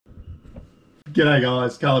G'day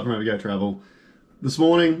guys, Carlo from Go Travel. This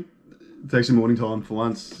morning, it's actually morning time for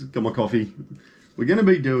once, got my coffee. We're going to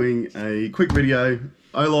be doing a quick video.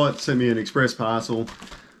 Olight sent me an express parcel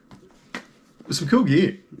with some cool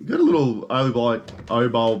gear. Got a little Olight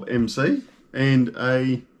Obulb MC and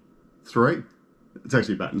a 3. It's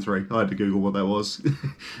actually a Baton 3. I had to Google what that was.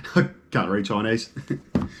 I can't read Chinese.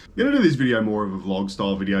 I'm going to do this video more of a vlog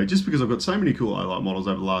style video just because I've got so many cool Olight models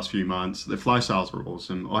over the last few months. Their flash sales were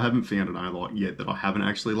awesome. I haven't found an Olight yet that I haven't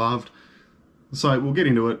actually loved. So we'll get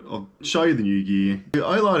into it. I'll show you the new gear.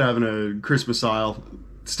 Olight having a Christmas sale.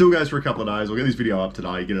 Still goes for a couple of days. I'll get this video up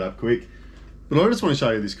today, get it up quick. But I just want to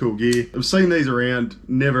show you this cool gear. I've seen these around,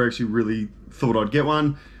 never actually really thought I'd get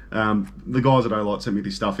one. The guys at Olight sent me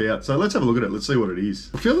this stuff out, so let's have a look at it. Let's see what it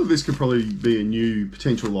is. I feel that this could probably be a new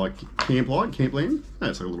potential like camp lamp. Oh,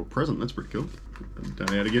 it's like a little present. That's pretty cool. I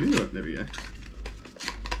don't know how to get into it. There we go.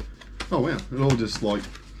 Oh wow, it all just like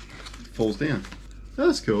falls down.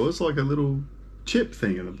 That's cool. It's like a little chip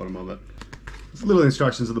thing at the bottom of it. There's little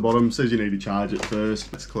instructions at the bottom. Says you need to charge it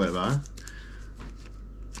first. That's clever.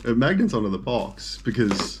 It magnets onto the box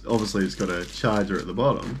because obviously it's got a charger at the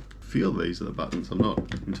bottom. I feel these are the buttons, I'm not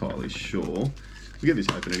entirely sure. We'll get this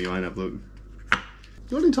open anyway and have a look. I'm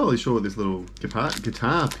not entirely sure what this little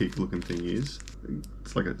guitar pick looking thing is.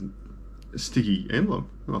 It's like a sticky envelope.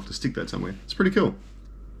 I'll have to stick that somewhere. It's pretty cool.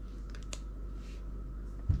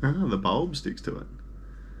 Ah, the bulb sticks to it.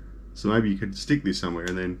 So maybe you could stick this somewhere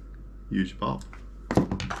and then use your bulb.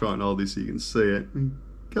 Try and hold this so you can see it.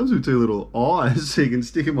 It comes with two little eyes so you can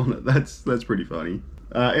stick them on it. That's pretty funny.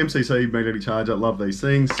 MCC magnetic charger, love these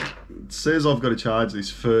things. It says I've got to charge this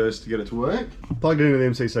first to get it to work. Plugged it into the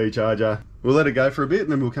MCC charger. We'll let it go for a bit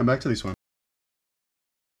and then we'll come back to this one.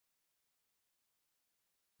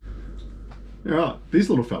 Alright, this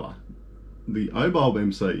little fella, the Obulb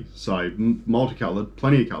MC, so multicoloured,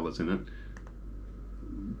 plenty of colours in it.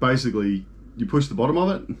 Basically, you push the bottom of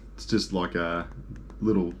it, it's just like a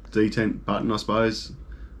little detent button I suppose.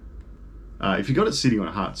 If you've got it sitting on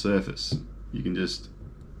a hard surface, you can just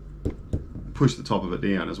push the top of it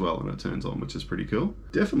down as well and it turns on, which is pretty cool.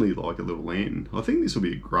 Definitely like a little lantern. I think this will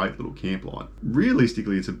be a great little camp light.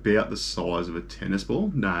 Realistically, it's about the size of a tennis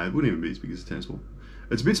ball. No, it wouldn't even be as big as a tennis ball.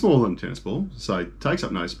 It's a bit smaller than a tennis ball, so it takes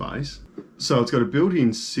up no space. So it's got a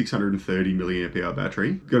built-in 630 milliamp hour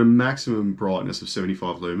battery. Got a maximum brightness of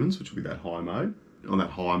 75 lumens, which will be that high mode. On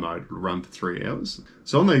that high mode, it'll run for 3 hours.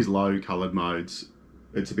 So on these low coloured modes,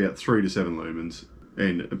 it's about 3 to 7 lumens.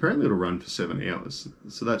 And apparently it'll run for 7 hours,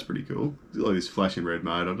 so that's pretty cool. Like this flashing red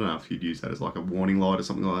mode, I don't know if you'd use that as like a warning light or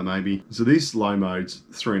something like that maybe. So this low mode's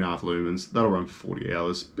 3.5 lumens, that'll run for 40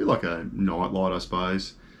 hours. A bit like a night light I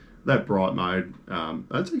suppose. That bright mode,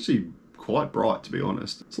 that's actually quite bright to be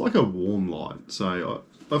honest. It's like a warm light, so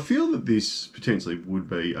I feel that this potentially would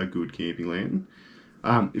be a good camping lantern.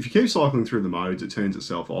 If you keep cycling through the modes, it turns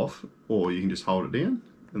itself off, or you can just hold it down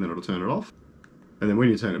and then it'll turn it off. And then when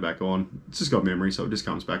you turn it back on, it's just got memory, so it just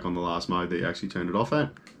comes back on the last mode that you actually turned it off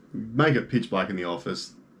at. Make it pitch black in the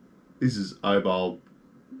office. This is Obulb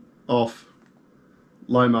off,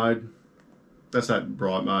 low mode. That's that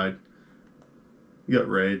bright mode. You got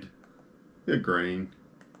red, you got green,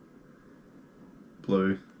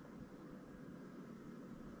 blue.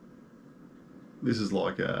 This is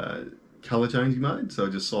like a colour changing mode, so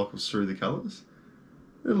it just cycles through the colours.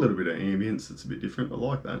 A little bit of ambience that's a bit different, I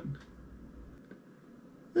like that.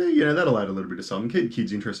 You know, that'll add a little bit of something, keep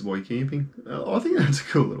kids interested while you're camping. I think that's a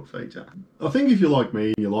cool little feature. I think if you're like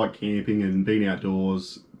me, you like camping and being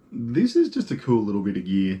outdoors, this is just a cool little bit of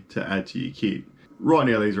gear to add to your kit. Right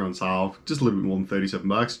now these are on sale, just a little bit more than 37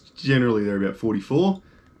 bucks. Generally they're about 44,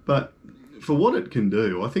 but for what it can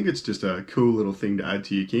do, I think it's just a cool little thing to add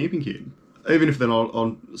to your camping kit. Even if they're not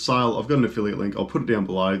on sale, I've got an affiliate link, I'll put it down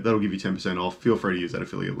below, that'll give you 10% off. Feel free to use that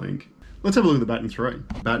affiliate link. Let's have a look at the Baton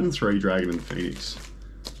 3. Baton 3 Dragon and Phoenix.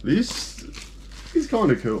 This is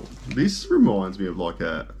kind of cool. This reminds me of like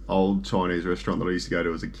a old Chinese restaurant that I used to go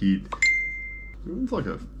to as a kid. It's like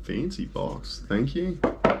a fancy box, thank you.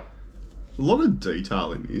 A lot of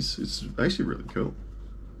detail in this, it's actually really cool.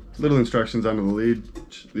 Little instructions under the lid.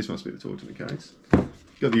 This must be the torch in the case.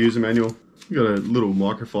 Got the user manual. Got a little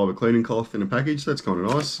microfiber cleaning cloth in a package, that's kind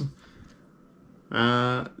of nice.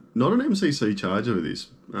 Not an MCC charger with this.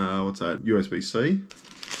 What's that? USB-C.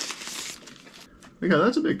 Okay,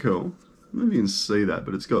 that's a bit cool. I don't know if you can see that,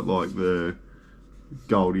 but it's got like the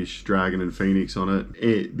goldish dragon and phoenix on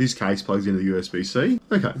it. This case plugs into the USB-C.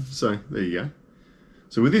 Okay, so there you go.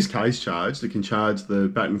 So with this case charged, it can charge the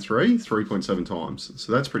Baton 3 3.7 times.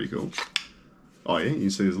 So that's pretty cool. Oh yeah, you can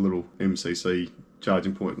see there's a little MCC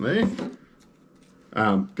charging point in there.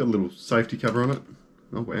 Got a little safety cover on it.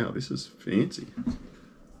 Oh wow, this is fancy.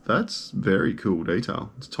 That's very cool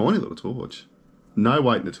detail. It's a tiny little torch. No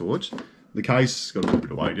weight in the torch. The case has got a little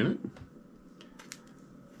bit of weight in it.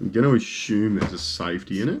 I'm going to assume there's a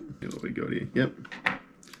safety in it. What have we got here? Yep.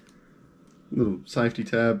 Little safety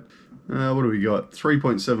tab. What do we got?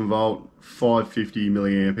 3.7 volt, 550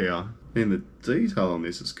 milliamp hour. And the detail on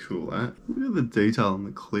this is cool, Look at the detail on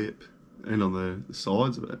the clip and on the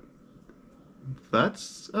sides of it.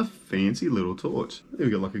 That's a fancy little torch.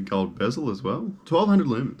 We've got like a gold bezel as well. 1200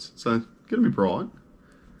 lumens, so gonna be bright.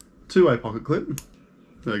 Two-way pocket clip.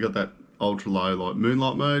 So we got that ultra low like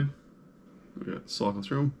moonlight mode. We got cycle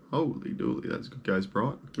through them. Holy dooly, that goes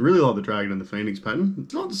bright. I really like the dragon and the phoenix pattern.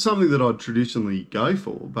 It's not something that I'd traditionally go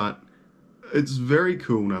for, but it's very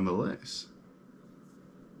cool nonetheless.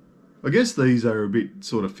 I guess these are a bit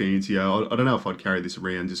sort of fancier. I don't know if I'd carry this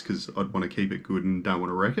around just because I'd want to keep it good and don't want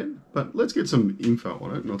to wreck it. But let's get some info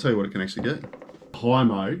on it and I'll tell you what it can actually do. High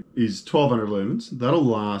mode is 1200 lumens. That'll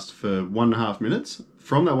last for 1.5 minutes.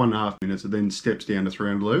 From that 1.5 minutes, it then steps down to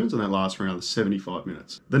 300 lumens and that lasts for another 75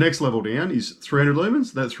 minutes. The next level down is 300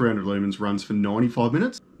 lumens. That 300 lumens runs for 95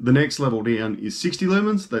 minutes. The next level down is 60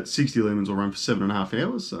 lumens. That 60 lumens will run for 7.5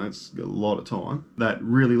 hours, so that's a lot of time. That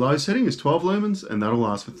really low setting is 12 lumens and that'll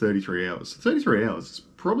last for 33 hours. 33 hours is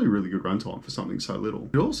probably really good runtime for something so little.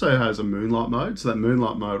 It also has a moonlight mode, so that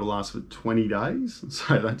moonlight mode will last for 20 days,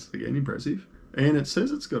 so that's again impressive. And it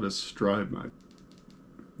says it's got a strobe mode.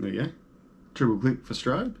 There you go. Triple click for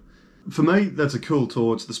strobe. For me, that's a cool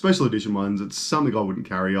torch. The special edition ones, it's something I wouldn't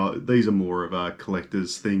carry. These are more of a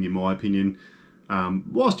collector's thing in my opinion.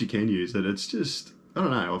 Whilst you can use it, it's just, I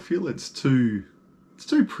don't know, I feel it's too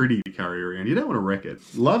pretty to carry around. You don't want to wreck it.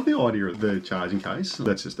 Love the idea of the charging case.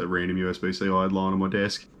 That's just a random USB-C I had lying on my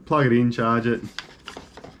desk. Plug it in, charge it.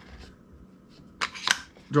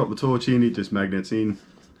 Drop the torch in, it just magnets in.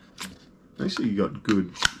 Actually, you got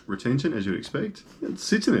good retention, as you'd expect. It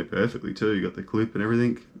sits in there perfectly too. You got the clip and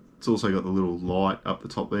everything. It's also got the little light up the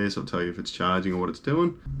top there, so it'll tell you if it's charging or what it's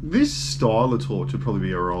doing. This style of torch would probably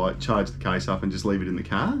be alright. Charge the case up and just leave it in the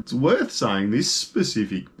car. It's worth saying this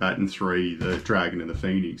specific Baton 3, the Dragon and the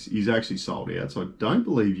Phoenix, is actually sold out, so I don't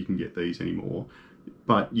believe you can get these anymore.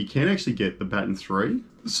 But you can actually get the Baton 3.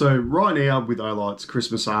 So right now with Olight's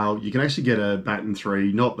Christmas sale, you can actually get a Baton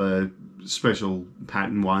 3, not the special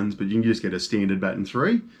pattern ones, but you can just get a standard Baton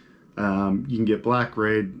 3. You can get black,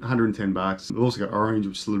 red, 110 bucks. They've also got orange,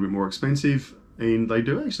 which is a little bit more expensive. And they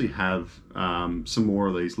do actually have some more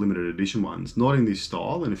of these limited edition ones, not in this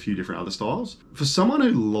style and a few different other styles. For someone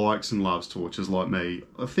who likes and loves torches like me,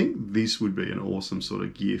 I think this would be an awesome sort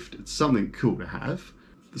of gift. It's something cool to have.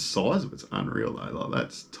 The size of it's unreal though, like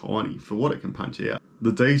that's tiny for what it can punch out.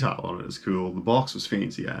 The detail on it is cool. The box was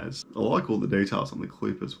fancy as. I like all the details on the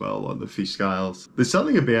clip as well, like the fish scales. There's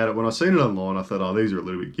something about it, when I seen it online, I thought, oh, these are a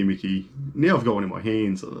little bit gimmicky. Now I've got one in my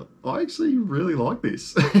hands, I actually really like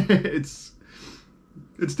this. It's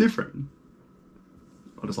different.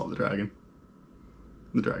 I just like the dragon.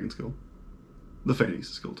 The dragon's cool. The Phoenix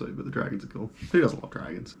is cool too, but the dragons are cool. Who doesn't love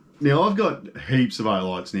dragons? Now I've got heaps of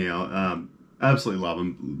Olights now. Absolutely love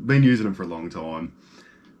them. Been using them for a long time.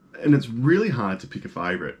 And it's really hard to pick a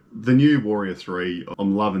favourite. The new Warrior 3,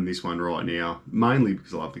 I'm loving this one right now, mainly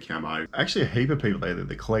because I love the camo. Actually a heap of people there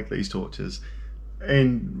that collect these torches.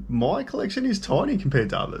 And my collection is tiny compared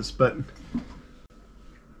to others, but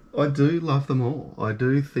I do love them all. I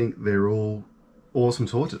do think they're all awesome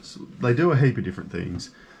torches. They do a heap of different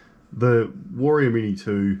things. The Warrior Mini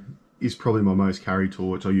 2 is probably my most carried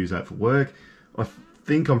torch. I use that for work. I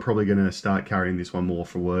think I'm probably going to start carrying this one more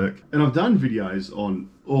for work. And I've done videos on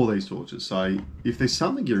all these torches, so if there's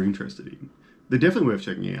something you're interested in, they're definitely worth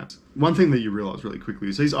checking out. One thing that you realise really quickly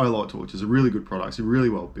is these Olight torches are really good products. They're really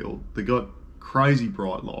well built. They've got crazy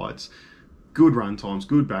bright lights, good run times,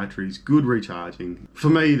 good batteries, good recharging. For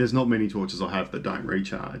me, there's not many torches I have that don't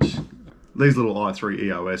recharge. These little i3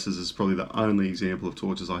 EOSs is probably the only example of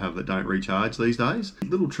torches I have that don't recharge these days.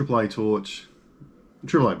 Little AAA torch.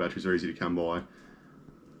 AAA batteries are easy to come by.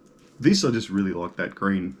 This, I just really like that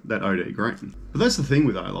green, that OD green. But that's the thing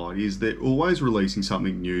with Olight, is they're always releasing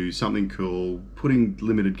something new, something cool, putting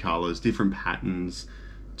limited colours, different patterns,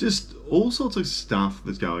 just all sorts of stuff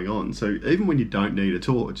that's going on. So even when you don't need a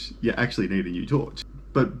torch, you actually need a new torch.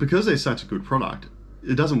 But because they're such a good product,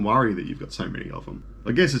 it doesn't worry that you've got so many of them.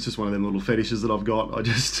 I guess it's just one of them little fetishes that I've got. I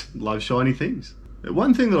just love shiny things.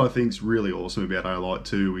 One thing that I think is really awesome about Olight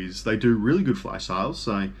too is they do really good flash sales.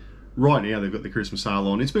 So right now they've got the Christmas sale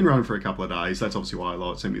on. It's been running for a couple of days. That's obviously why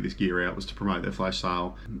Olight sent me this gear out, was to promote their flash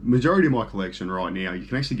sale. Majority of my collection right now you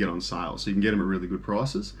can actually get on sale, so you can get them at really good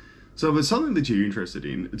prices. So if it's something that you're interested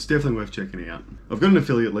in, it's definitely worth checking out. I've got an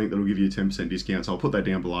affiliate link that'll give you a 10% discount, so I'll put that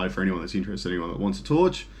down below for anyone that's interested, anyone that wants a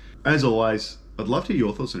torch. As always, I'd love to hear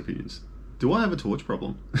your thoughts and opinions. Do I have a torch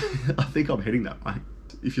problem? I think I'm heading that way.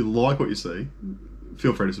 If you like what you see,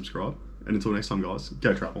 feel free to subscribe. And until next time, guys,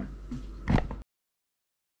 go travel.